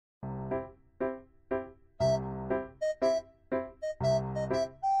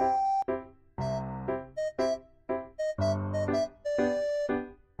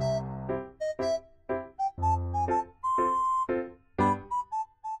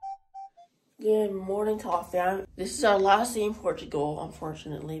Good morning, TaFam. This is our last day in Portugal,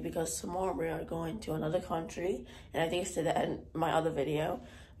 unfortunately, because tomorrow we are going to another country, and I think it's to the end of my other video.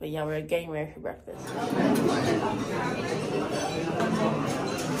 But yeah, we're getting ready for breakfast.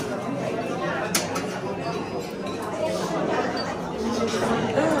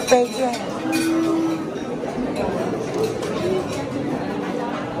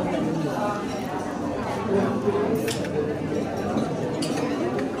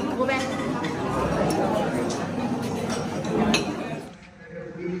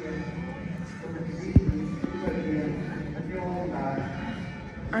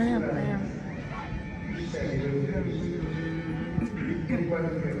 I am.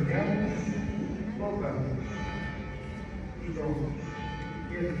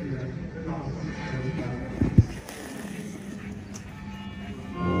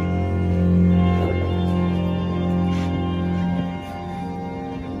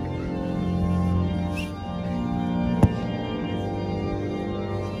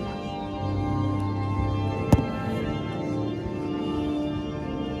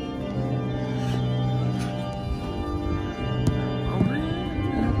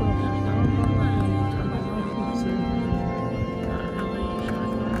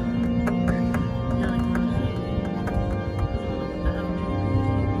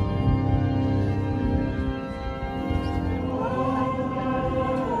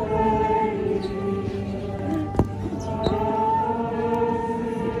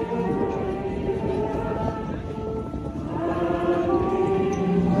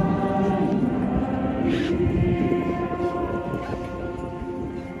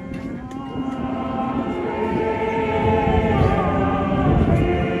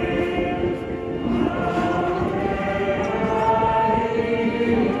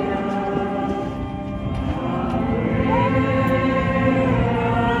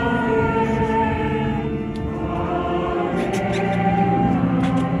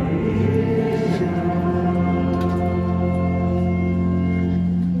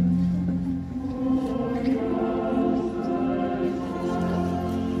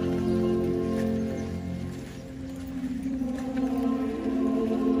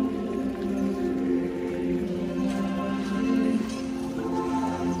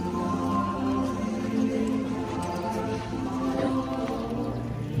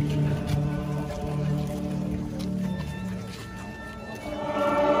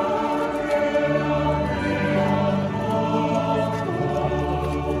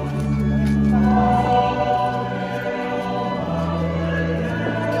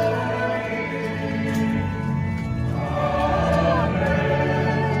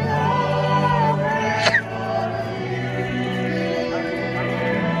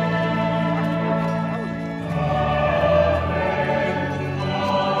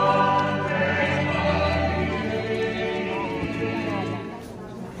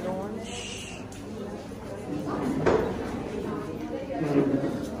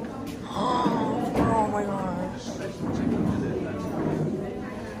 Oh my gosh.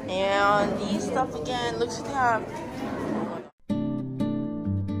 And these stuff again, looks like they have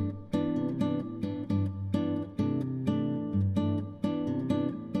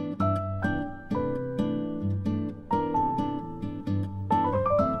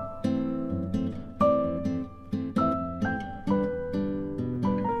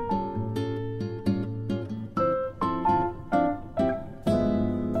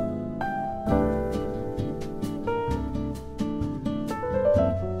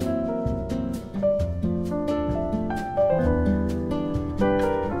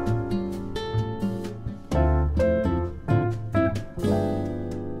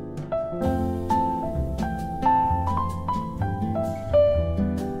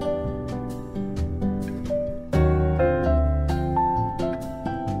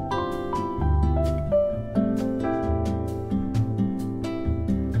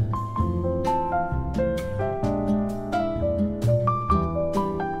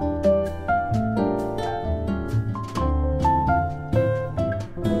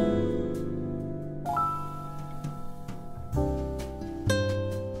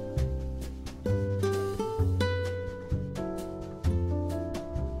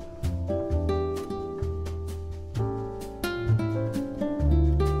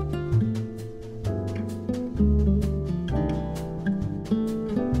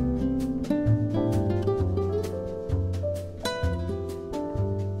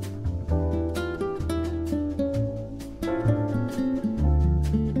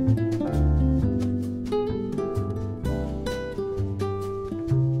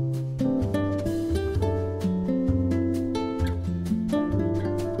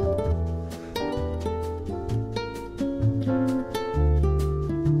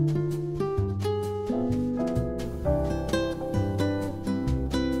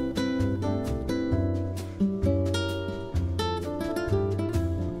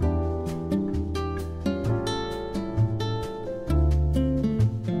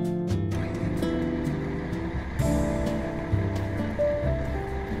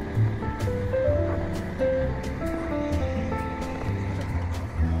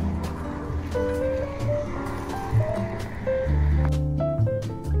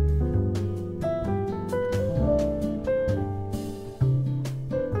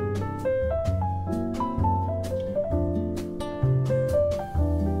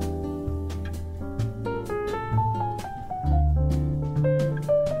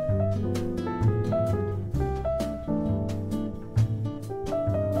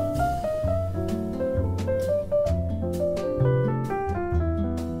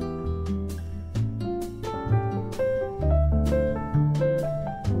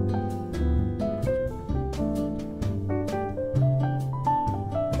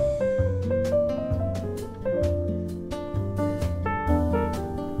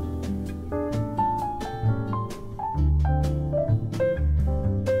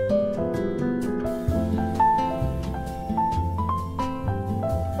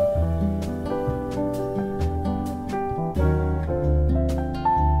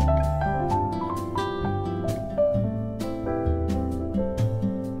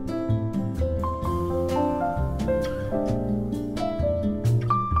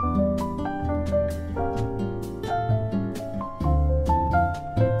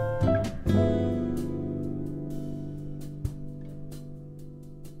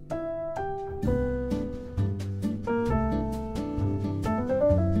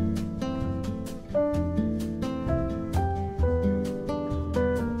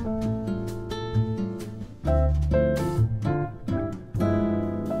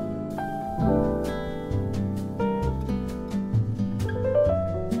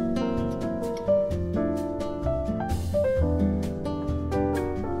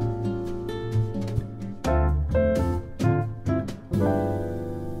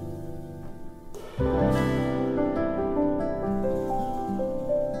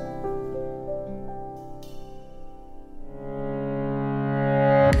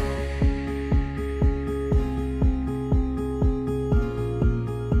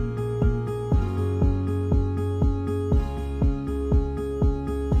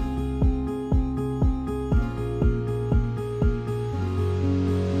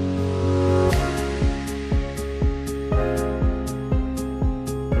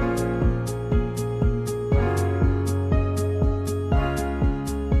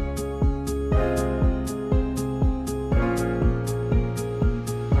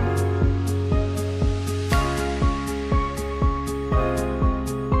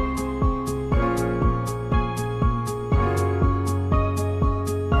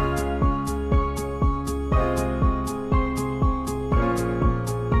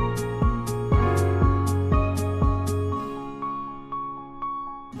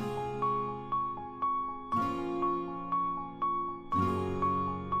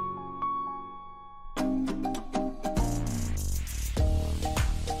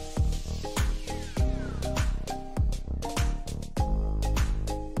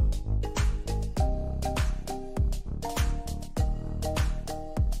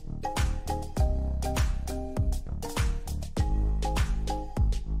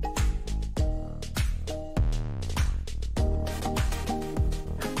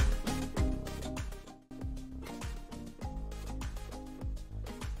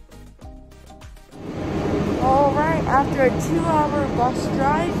after a 2-hour bus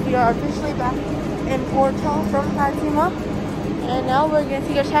drive, we are officially back in Portugal from Fatima. And now we're going to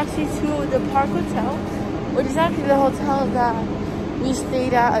take a taxi to the Park Hotel, which is actually the hotel that we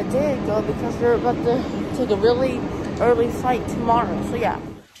stayed at a day ago because we're about to take a really early flight tomorrow. So yeah.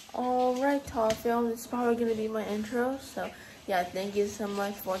 Alright, TaFam, this is probably going to be my intro. So yeah, thank you so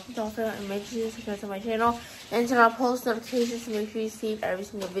much for watching TaFam, and make sure you subscribe to my channel and turn on post notifications to make sure you receive every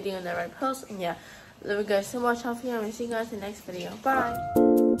single video that I post. And yeah, love you guys so much, TaFam, and see you guys in the next video.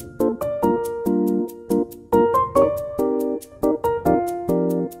 Bye!